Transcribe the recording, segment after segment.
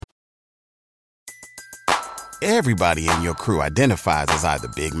Everybody in your crew identifies as either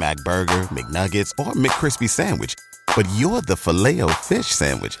Big Mac Burger, McNuggets, or McCrispy Sandwich. But you're the Filet-O-Fish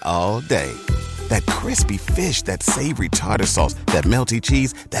Sandwich all day. That crispy fish, that savory tartar sauce, that melty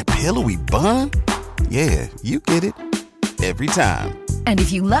cheese, that pillowy bun. Yeah, you get it. Every time. And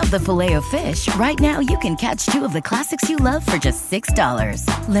if you love the Filet-O-Fish, right now you can catch two of the classics you love for just $6.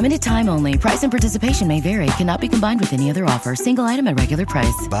 Limited time only. Price and participation may vary. Cannot be combined with any other offer. Single item at regular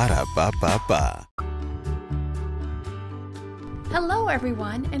price. Ba-da-ba-ba-ba. Hello,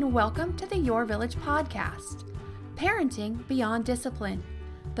 everyone, and welcome to the Your Village podcast. Parenting Beyond Discipline,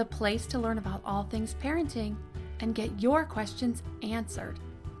 the place to learn about all things parenting and get your questions answered.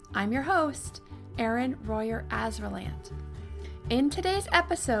 I'm your host, Erin Royer Azralant. In today's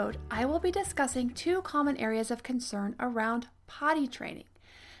episode, I will be discussing two common areas of concern around potty training,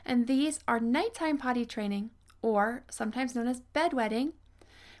 and these are nighttime potty training, or sometimes known as bedwetting,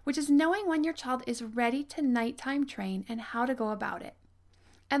 which is knowing when your child is ready to nighttime train and how to go about it.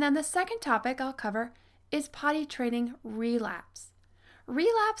 And then the second topic I'll cover is potty training relapse.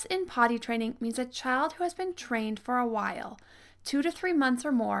 Relapse in potty training means a child who has been trained for a while, 2 to 3 months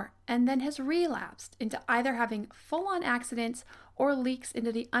or more, and then has relapsed into either having full-on accidents or leaks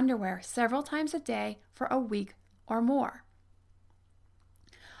into the underwear several times a day for a week or more.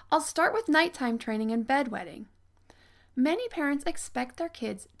 I'll start with nighttime training and bedwetting. Many parents expect their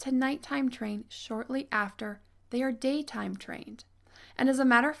kids to nighttime train shortly after they are daytime trained. And as a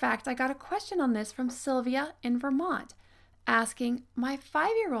matter of fact, I got a question on this from Sylvia in Vermont, asking, my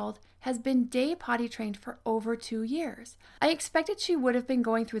 5-year-old has been day potty trained for over 2 years. I expected she would have been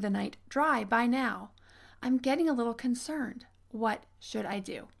going through the night dry by now. I'm getting a little concerned. What should I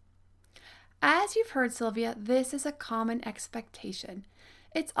do? As you've heard, Sylvia, this is a common expectation.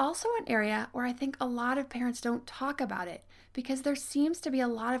 It's also an area where I think a lot of parents don't talk about it because there seems to be a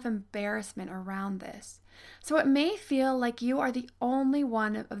lot of embarrassment around this. So it may feel like you are the only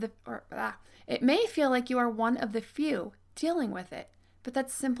one of the, it may feel like you are one of the few dealing with it, but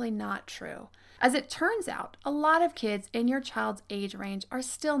that's simply not true. As it turns out, a lot of kids in your child's age range are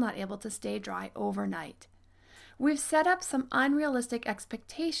still not able to stay dry overnight. We've set up some unrealistic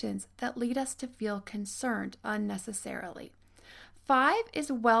expectations that lead us to feel concerned unnecessarily. 5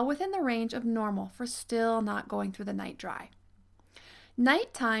 is well within the range of normal for still not going through the night dry.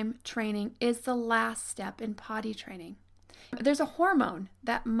 Nighttime training is the last step in potty training. There's a hormone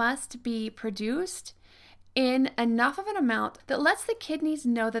that must be produced in enough of an amount that lets the kidneys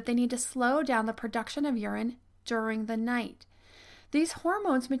know that they need to slow down the production of urine during the night. These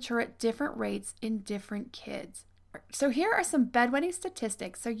hormones mature at different rates in different kids. So here are some bedwetting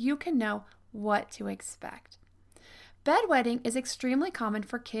statistics so you can know what to expect. Bedwetting is extremely common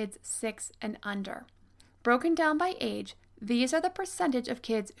for kids 6 and under. Broken down by age, these are the percentage of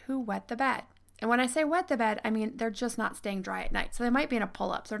kids who wet the bed. And when I say wet the bed, I mean they're just not staying dry at night. So they might be in a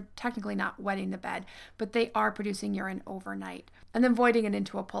pull-up, so they're technically not wetting the bed, but they are producing urine overnight and then voiding it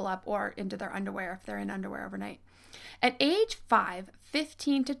into a pull-up or into their underwear if they're in underwear overnight. At age 5,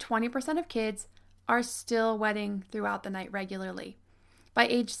 15 to 20% of kids are still wetting throughout the night regularly. By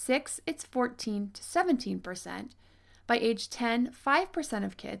age 6, it's 14 to 17%. By age 10, 5%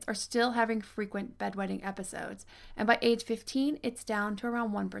 of kids are still having frequent bedwetting episodes, and by age 15, it's down to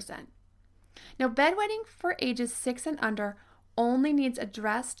around 1%. Now, bedwetting for ages 6 and under only needs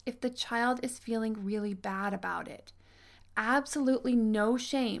addressed if the child is feeling really bad about it. Absolutely no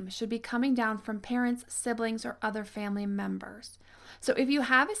shame should be coming down from parents, siblings, or other family members. So if you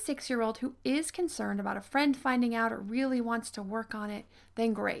have a 6-year-old who is concerned about a friend finding out or really wants to work on it,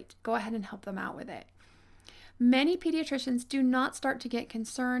 then great, go ahead and help them out with it. Many pediatricians do not start to get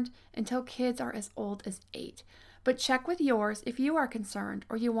concerned until kids are as old as 8, but check with yours if you are concerned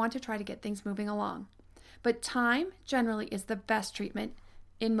or you want to try to get things moving along. But time generally is the best treatment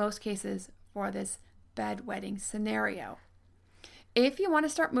in most cases for this bedwetting scenario. If you want to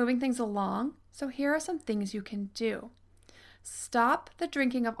start moving things along, so here are some things you can do. Stop the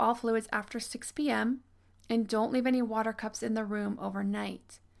drinking of all fluids after 6 p.m. and don't leave any water cups in the room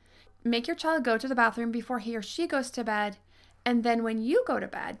overnight. Make your child go to the bathroom before he or she goes to bed, and then when you go to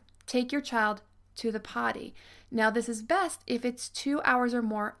bed, take your child to the potty. Now, this is best if it's 2 hours or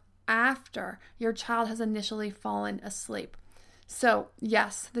more after your child has initially fallen asleep. So,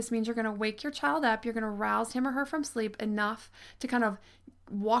 yes, this means you're going to wake your child up. You're going to rouse him or her from sleep enough to kind of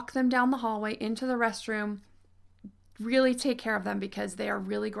walk them down the hallway into the restroom. Really take care of them because they are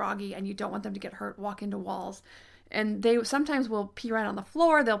really groggy and you don't want them to get hurt, walk into walls. And they sometimes will pee right on the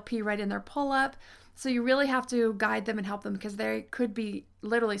floor. They'll pee right in their pull-up. So you really have to guide them and help them because they could be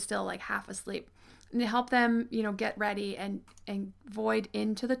literally still like half asleep. And to help them, get ready and void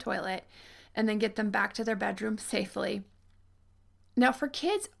into the toilet. and then get them back to their bedroom safely. Now, for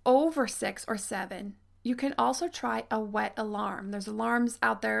kids over 6 or 7, you can also try a wet alarm. There's alarms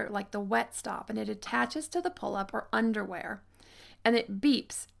out there like the Wet Stop, and it attaches to the pull-up or underwear, and it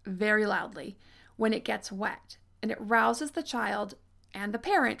beeps very loudly when it gets wet, and it rouses the child and the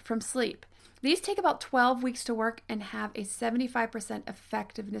parent from sleep. These take about 12 weeks to work and have a 75%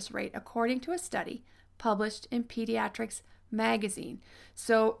 effectiveness rate, according to a study published in Pediatrics magazine.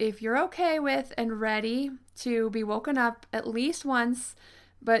 So if you're okay with and ready to be woken up at least once,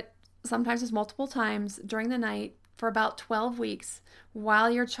 but sometimes it's multiple times during the night for about 12 weeks, while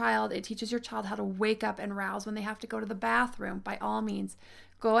it teaches your child how to wake up and rouse when they have to go to the bathroom, by all means,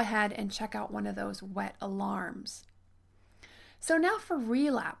 go ahead and check out one of those wet alarms. So now for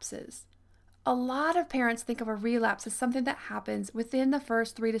relapses. A lot of parents think of a relapse as something that happens within the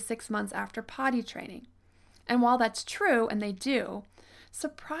first 3 to 6 months after potty training. And while that's true, and they do,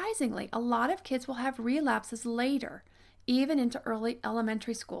 surprisingly, a lot of kids will have relapses later, even into early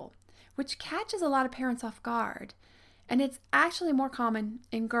elementary school, which catches a lot of parents off guard. And it's actually more common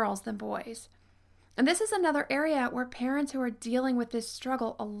in girls than boys. And this is another area where parents who are dealing with this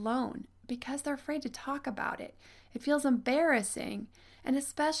struggle alone because they're afraid to talk about it. It feels embarrassing, and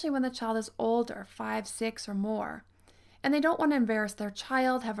especially when the child is older, 5, 6, or more. And they don't want to embarrass their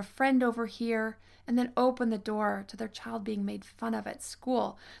child, have a friend over here, and then open the door to their child being made fun of at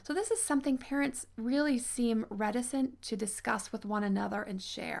school. So this is something parents really seem reticent to discuss with one another and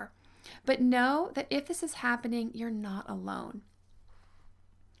share. But know that if this is happening, you're not alone.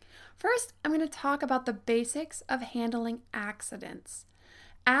 First, I'm going to talk about the basics of handling accidents.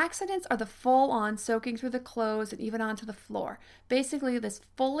 Accidents are the full-on soaking through the clothes and even onto the floor. Basically, this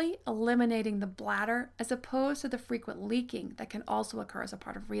fully eliminating the bladder as opposed to the frequent leaking that can also occur as a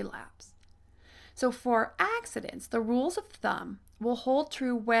part of relapse. So for accidents, the rules of thumb will hold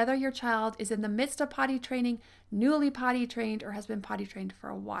true whether your child is in the midst of potty training, newly potty trained, or has been potty trained for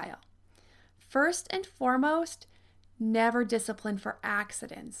a while. First and foremost, never discipline for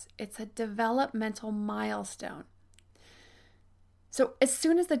accidents. It's a developmental milestone. So as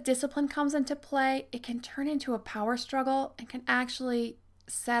soon as the discipline comes into play, it can turn into a power struggle and can actually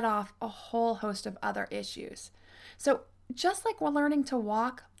set off a whole host of other issues. So just like we're learning to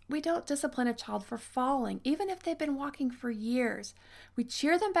walk, we don't discipline a child for falling, even if they've been walking for years. We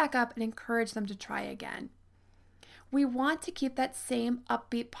cheer them back up and encourage them to try again. We want to keep that same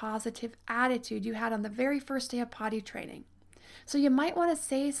upbeat, positive attitude you had on the very first day of potty training. So you might want to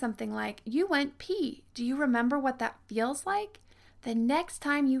say something like, "You went pee. Do you remember what that feels like? The next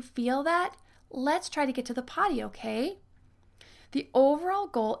time you feel that, let's try to get to the potty, okay?" The overall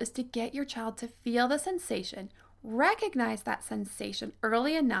goal is to get your child to feel the sensation, recognize that sensation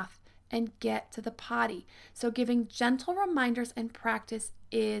early enough, and get to the potty. So giving gentle reminders and practice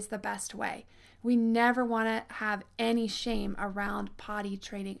is the best way. We never want to have any shame around potty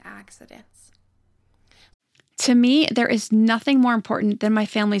training accidents. To me, there is nothing more important than my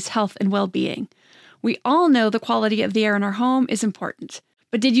family's health and well-being. We all know the quality of the air in our home is important.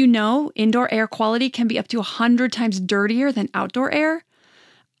 But did you know indoor air quality can be up to 100 times dirtier than outdoor air?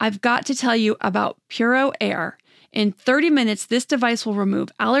 I've got to tell you about Puro Air. In 30 minutes, this device will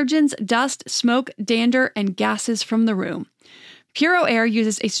remove allergens, dust, smoke, dander, and gases from the room. Puro Air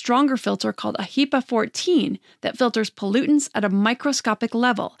uses a stronger filter called a HEPA 14 that filters pollutants at a microscopic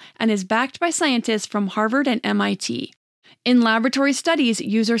level and is backed by scientists from Harvard and MIT. In laboratory studies,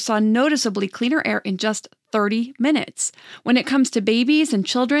 users saw noticeably cleaner air in just 30 minutes. When it comes to babies and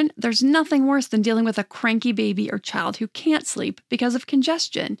children, there's nothing worse than dealing with a cranky baby or child who can't sleep because of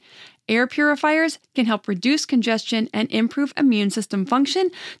congestion. Air purifiers can help reduce congestion and improve immune system function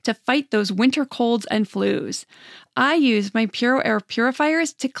to fight those winter colds and flus. I use my Puro Air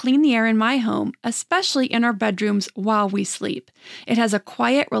purifiers to clean the air in my home, especially in our bedrooms while we sleep. It has a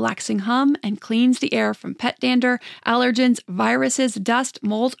quiet, relaxing hum and cleans the air from pet dander, allergens, viruses, dust,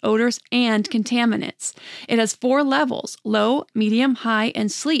 mold, odors, and contaminants. It has 4 levels: low, medium, high, and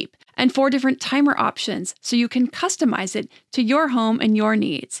sleep, and 4 different timer options, so you can customize it to your home and your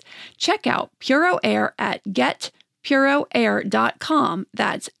needs. Check out Puro Air at getpuroair.com.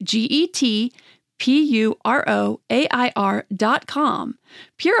 That's GETPUROAIR.com.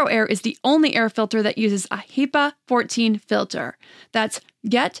 Puro Air is the only air filter that uses a HEPA 14 filter. That's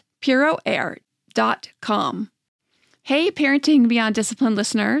getpuroair.com. Hey, Parenting Beyond Discipline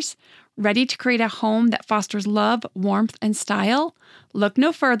listeners. Ready to create a home that fosters love, warmth, and style? Look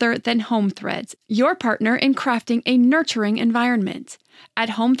no further than Home Threads, your partner in crafting a nurturing environment. At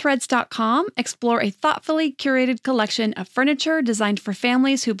homethreads.com, explore a thoughtfully curated collection of furniture designed for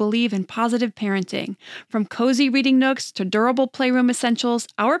families who believe in positive parenting. From cozy reading nooks to durable playroom essentials,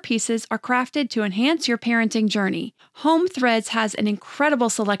 our pieces are crafted to enhance your parenting journey. Home Threads has an incredible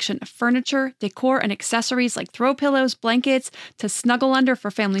selection of furniture, decor, and accessories like throw pillows, blankets, to snuggle under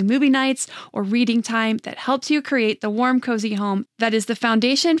for family movie nights or reading time that helps you create the warm, cozy home that is the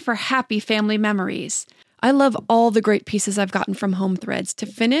foundation for happy family memories. I love all the great pieces I've gotten from Home Threads to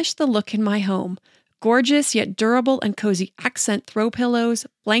finish the look in my home. Gorgeous yet durable and cozy accent throw pillows,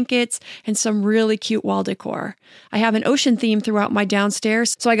 blankets, and some really cute wall decor. I have an ocean theme throughout my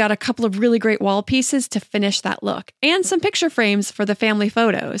downstairs, so I got a couple of really great wall pieces to finish that look, and some picture frames for the family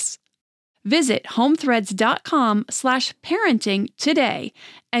photos. Visit homethreads.com/parenting today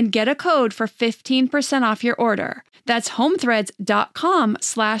and get a code for 15% off your order. That's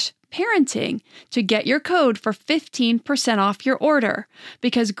homethreads.com/parenting to get your code for 15% off your order,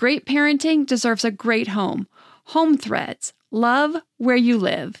 because great parenting deserves a great home. Home Threads. Love where you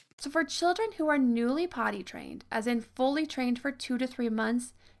live. So for children who are newly potty trained, as in fully trained for 2 to 3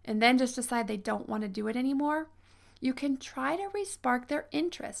 months, and then just decide they don't want to do it anymore, you can try to respark their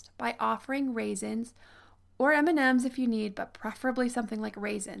interest by offering raisins or M&Ms if you need, but preferably something like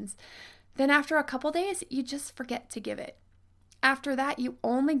raisins. Then after a couple days, you just forget to give it. After that, you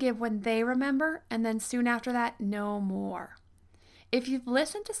only give when they remember, and then soon after that, no more. If you've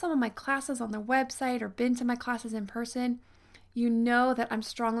listened to some of my classes on the website or been to my classes in person, you know that I'm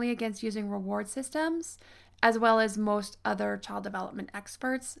strongly against using reward systems, as well as most other child development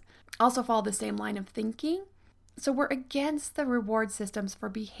experts also follow the same line of thinking. So we're against the reward systems for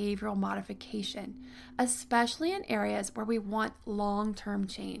behavioral modification, especially in areas where we want long-term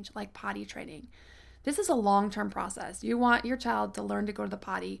change, like potty training. This is a long-term process. You want your child to learn to go to the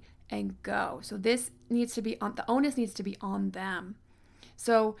potty and go. So this needs to be the onus needs to be on them.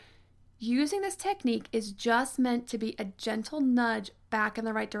 So using this technique is just meant to be a gentle nudge back in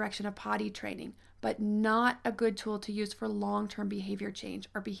the right direction of potty training, but not a good tool to use for long-term behavior change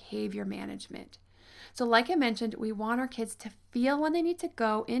or behavior management. So like I mentioned, we want our kids to feel when they need to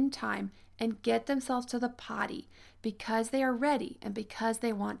go in time and get themselves to the potty because they are ready and because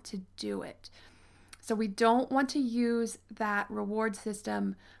they want to do it. So we don't want to use that reward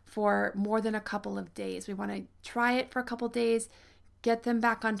system for more than a couple of days. We want to try it for a couple of days, get them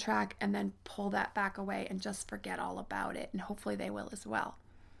back on track, and then pull that back away and just forget all about it. And hopefully they will as well.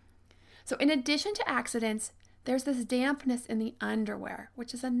 So in addition to accidents, there's this dampness in the underwear,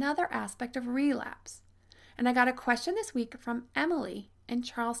 which is another aspect of relapse. And I got a question this week from Emily in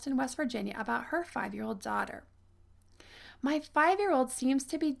Charleston, West Virginia, about her 5-year-old daughter. My 5-year-old seems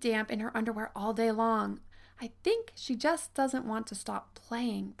to be damp in her underwear all day long. I think she just doesn't want to stop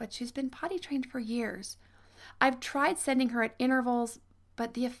playing, but she's been potty trained for years. I've tried sending her at intervals,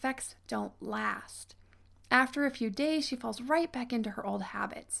 but the effects don't last. After a few days, she falls right back into her old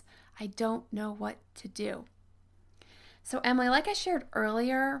habits. I don't know what to do. So Emily, like I shared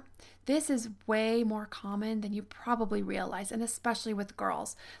earlier, this is way more common than you probably realize, and especially with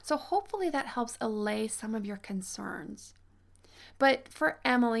girls. So hopefully that helps allay some of your concerns. But for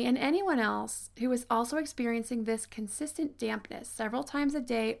Emily and anyone else who is also experiencing this consistent dampness several times a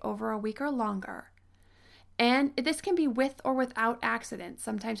day over a week or longer, and this can be with or without accidents.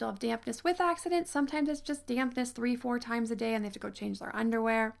 Sometimes you'll have dampness with accidents. Sometimes it's just dampness 3-4 times a day and they have to go change their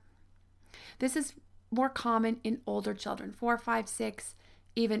underwear. This is more common in older children, 4, 5, 6,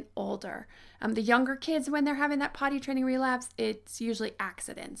 even older. The younger kids, when they're having that potty training relapse, it's usually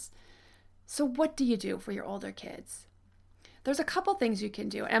accidents. So what do you do for your older kids? There's a couple things you can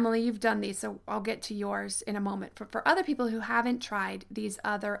do. Emily, you've done these, so I'll get to yours in a moment. For other people who haven't tried these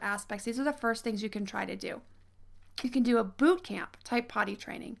other aspects, these are the first things you can try to do. You can do a boot camp type potty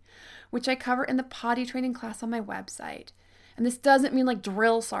training, which I cover in the potty training class on my website. And this doesn't mean like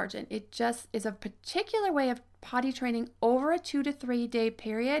drill sergeant. It just is a particular way of potty training over a 2 to 3 day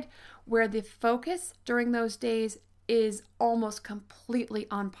period where the focus during those days is almost completely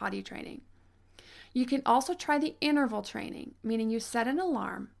on potty training. You can also try the interval training, meaning you set an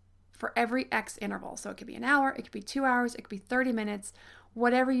alarm for every X interval. So it could be an hour, it could be 2 hours, it could be 30 minutes,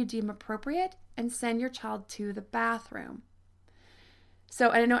 whatever you deem appropriate, and send your child to the bathroom. So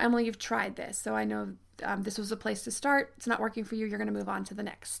I know, Emily, you've tried this. So I know this was a place to start. It's not working for you. You're going to move on to the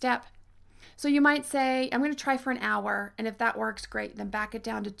next step. So you might say, I'm going to try for an hour. And if that works, great. Then back it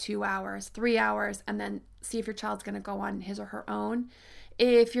down to 2 hours, 3 hours, and then see if your child's going to go on his or her own.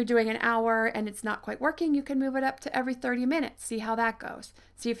 If you're doing an hour and it's not quite working, you can move it up to every 30 minutes. See how that goes.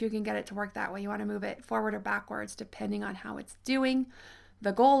 See if you can get it to work that way. You want to move it forward or backwards depending on how it's doing.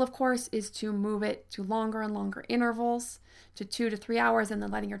 The goal, of course, is to move it to longer and longer intervals, to 2 to 3 hours, and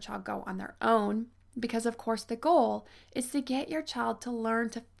then letting your child go on their own. Because, of course, the goal is to get your child to learn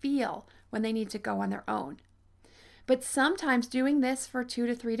to feel when they need to go on their own. But sometimes doing this for 2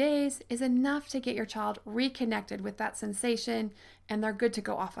 to 3 days is enough to get your child reconnected with that sensation, and they're good to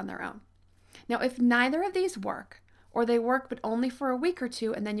go off on their own. Now, if neither of these work, or they work but only for a week or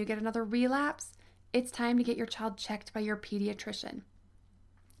two and then you get another relapse, it's time to get your child checked by your pediatrician.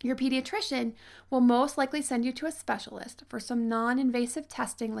 Your pediatrician will most likely send you to a specialist for some non-invasive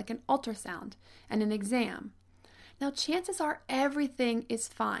testing like an ultrasound and an exam. Now, chances are everything is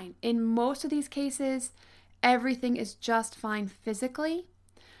fine. In most of these cases, everything is just fine physically.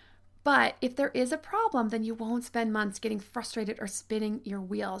 But if there is a problem, then you won't spend months getting frustrated or spinning your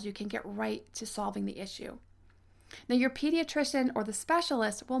wheels. You can get right to solving the issue. Now, your pediatrician or the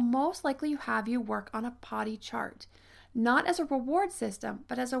specialist will most likely have you work on a potty chart, not as a reward system,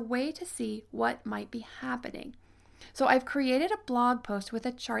 but as a way to see what might be happening. So I've created a blog post with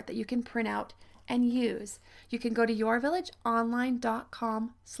a chart that you can print out and use. You can go to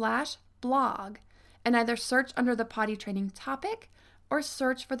yourvillageonline.com/blog and either search under the potty training topic or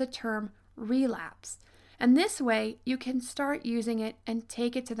search for the term relapse. And this way you can start using it and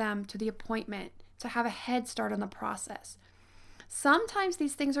take it to them to the appointment to have a head start on the process. Sometimes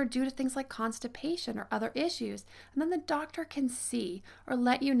these things are due to things like constipation or other issues, and then the doctor can see or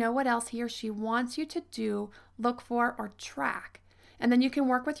let you know what else he or she wants you to do, look for, or track. And then you can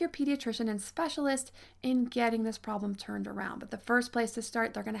work with your pediatrician and specialist in getting this problem turned around. But the first place to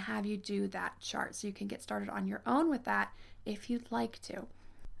start, they're going to have you do that chart so you can get started on your own with that if you'd like to.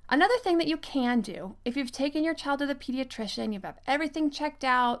 Another thing that you can do, if you've taken your child to the pediatrician, you've got everything checked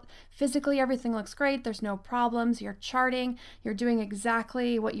out, physically everything looks great, there's no problems, you're charting, you're doing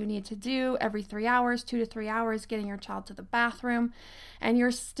exactly what you need to do every 3 hours, 2 to 3 hours, getting your child to the bathroom, and you're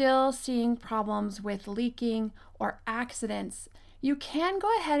still seeing problems with leaking or accidents, you can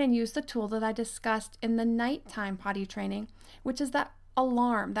go ahead and use the tool that I discussed in the nighttime potty training, which is that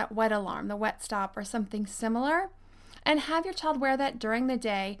alarm, that wet alarm, the wet stop or something similar. And have your child wear that during the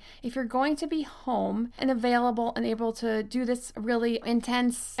day. If you're going to be home and available and able to do this really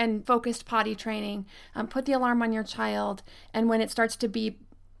intense and focused potty training, put the alarm on your child, and when it starts to beep,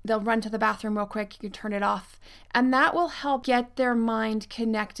 they'll run to the bathroom real quick, you can turn it off. And that will help get their mind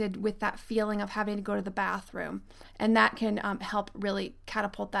connected with that feeling of having to go to the bathroom. And that can help really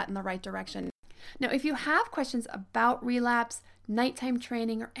catapult that in the right direction. Now, if you have questions about relapse, nighttime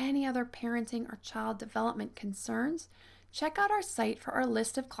training, or any other parenting or child development concerns, check out our site for our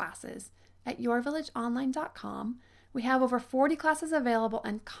list of classes at yourvillageonline.com. We have over 40 classes available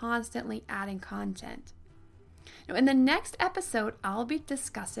and constantly adding content. Now, in the next episode, I'll be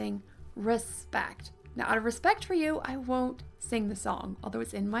discussing respect. Now, out of respect for you, I won't sing the song, although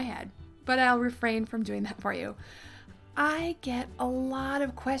it's in my head, but I'll refrain from doing that for you. I get a lot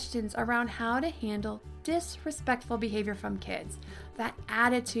of questions around how to handle disrespectful behavior from kids. That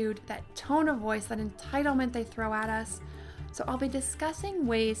attitude, that tone of voice, that entitlement they throw at us. So I'll be discussing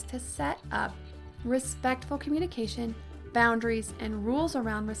ways to set up respectful communication, boundaries, and rules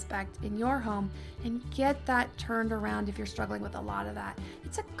around respect in your home and get that turned around if you're struggling with a lot of that.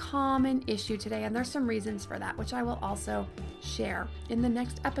 It's a common issue today, and there's some reasons for that, which I will also share in the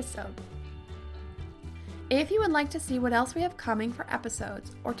next episode. If you would like to see what else we have coming for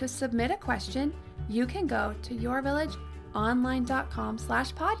episodes or to submit a question, you can go to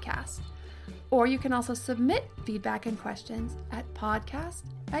yourvillageonline.com/podcast. Or you can also submit feedback and questions at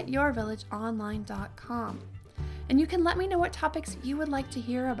podcast@yourvillageonline.com. And you can let me know what topics you would like to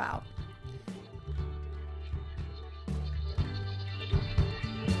hear about.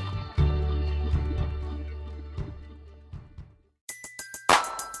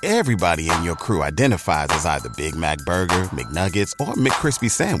 Everybody in your crew identifies as either Big Mac Burger, McNuggets, or McCrispy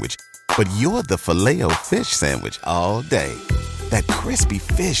Sandwich. But you're the Filet-O-Fish Sandwich all day. That crispy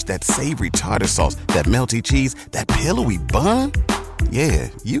fish, that savory tartar sauce, that melty cheese, that pillowy bun. Yeah,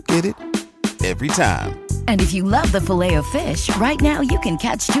 you get it. Every time. And if you love the Filet-O-Fish, right now you can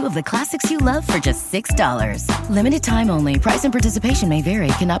catch two of the classics you love for just $6. Limited time only. Price and participation may vary.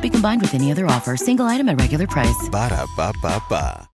 Cannot be combined with any other offer. Single item at regular price. Ba-da-ba-ba-ba.